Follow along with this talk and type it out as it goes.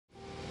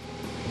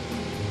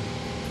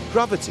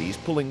Gravity is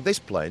pulling this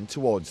plane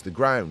towards the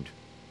ground,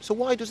 so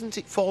why doesn't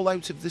it fall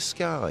out of the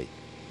sky?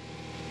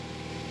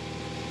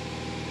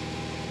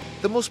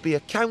 There must be a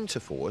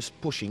counterforce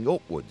pushing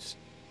upwards.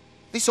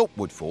 This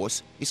upward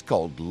force is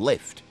called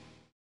lift.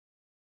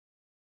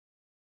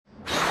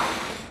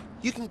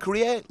 You can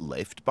create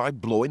lift by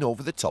blowing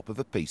over the top of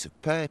a piece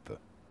of paper.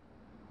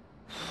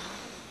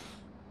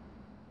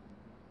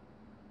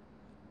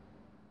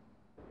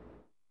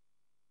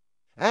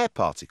 Air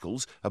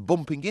particles are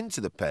bumping into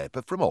the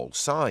paper from all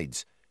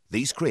sides.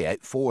 These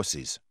create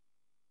forces.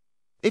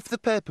 If the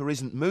paper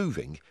isn't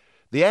moving,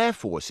 the air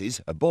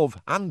forces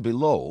above and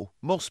below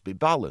must be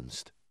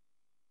balanced.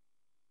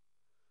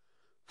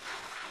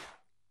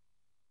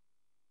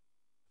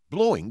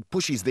 Blowing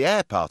pushes the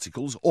air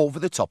particles over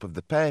the top of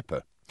the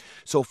paper,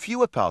 so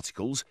fewer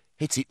particles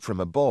hit it from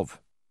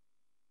above.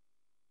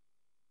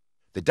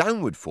 The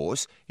downward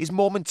force is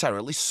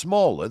momentarily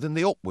smaller than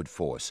the upward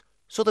force,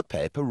 so the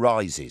paper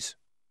rises.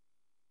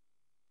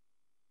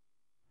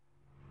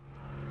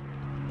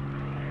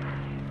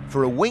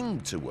 For a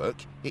wing to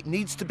work, it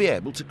needs to be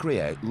able to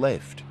create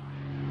lift.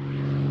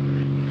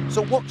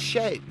 So what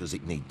shape does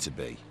it need to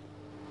be?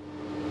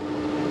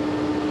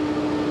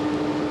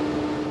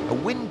 A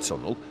wind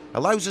tunnel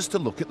allows us to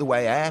look at the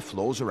way air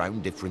flows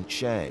around different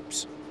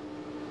shapes.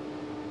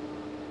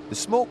 The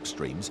smoke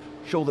streams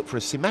show that for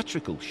a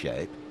symmetrical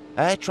shape,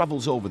 air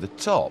travels over the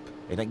top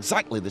in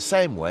exactly the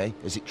same way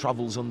as it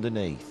travels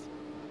underneath.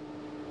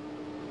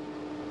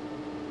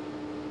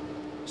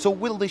 So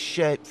will this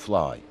shape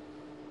fly?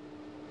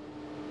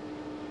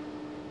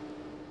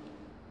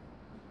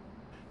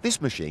 This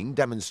machine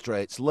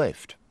demonstrates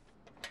lift.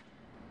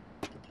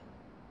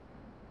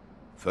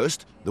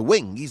 First, the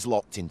wing is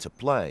locked into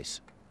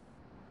place.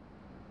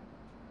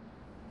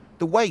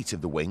 The weight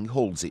of the wing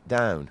holds it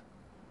down.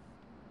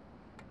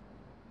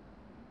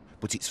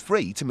 But it's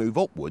free to move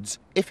upwards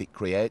if it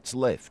creates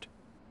lift.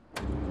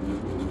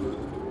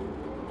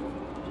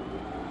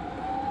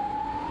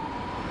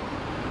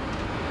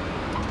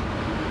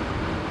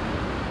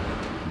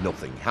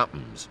 Nothing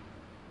happens.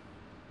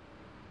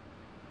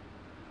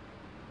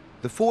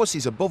 The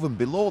forces above and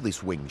below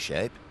this wing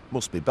shape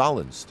must be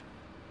balanced.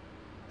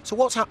 So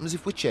what happens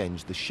if we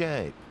change the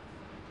shape?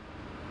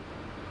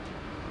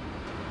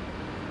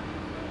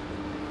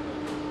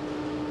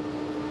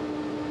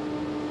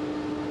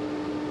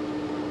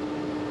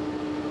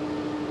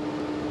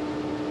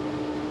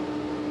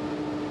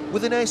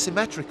 With an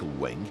asymmetrical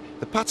wing,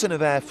 the pattern of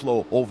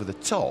airflow over the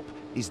top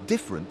is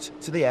different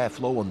to the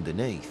airflow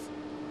underneath.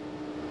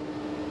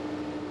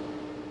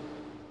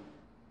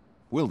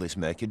 Will this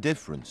make a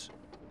difference?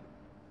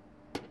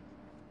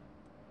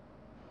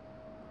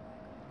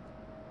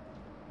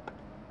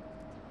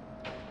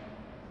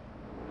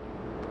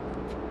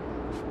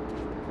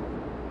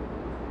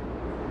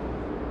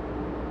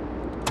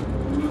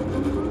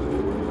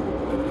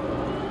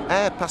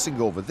 Air passing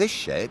over this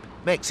shape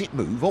makes it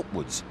move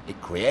upwards. It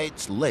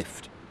creates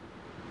lift.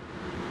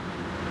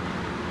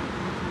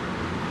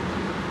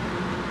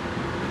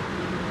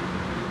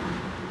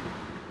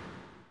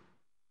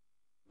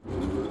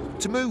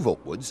 To move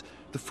upwards,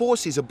 the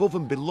forces above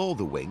and below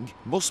the wing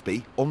must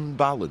be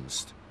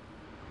unbalanced.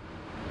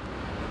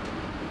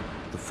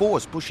 The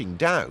force pushing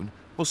down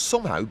must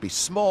somehow be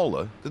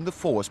smaller than the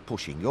force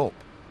pushing up.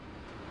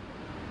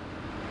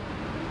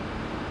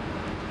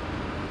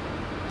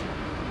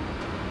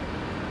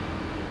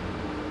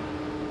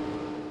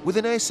 With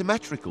an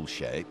asymmetrical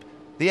shape,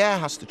 the air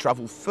has to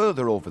travel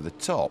further over the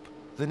top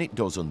than it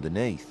does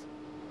underneath.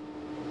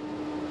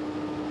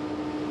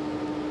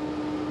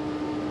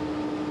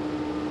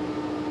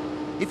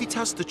 If it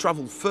has to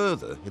travel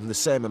further in the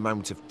same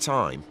amount of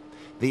time,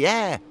 the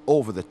air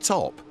over the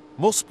top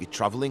must be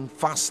travelling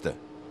faster.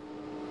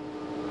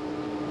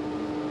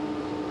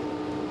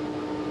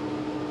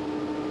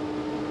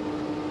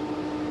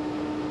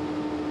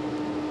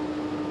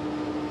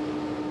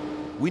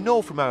 We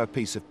know from our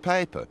piece of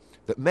paper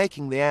that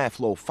making the air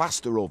flow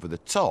faster over the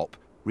top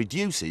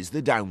reduces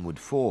the downward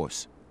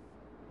force.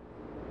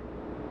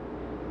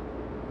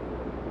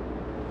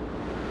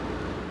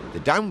 The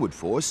downward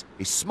force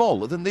is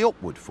smaller than the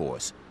upward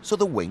force, so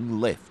the wing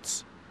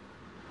lifts.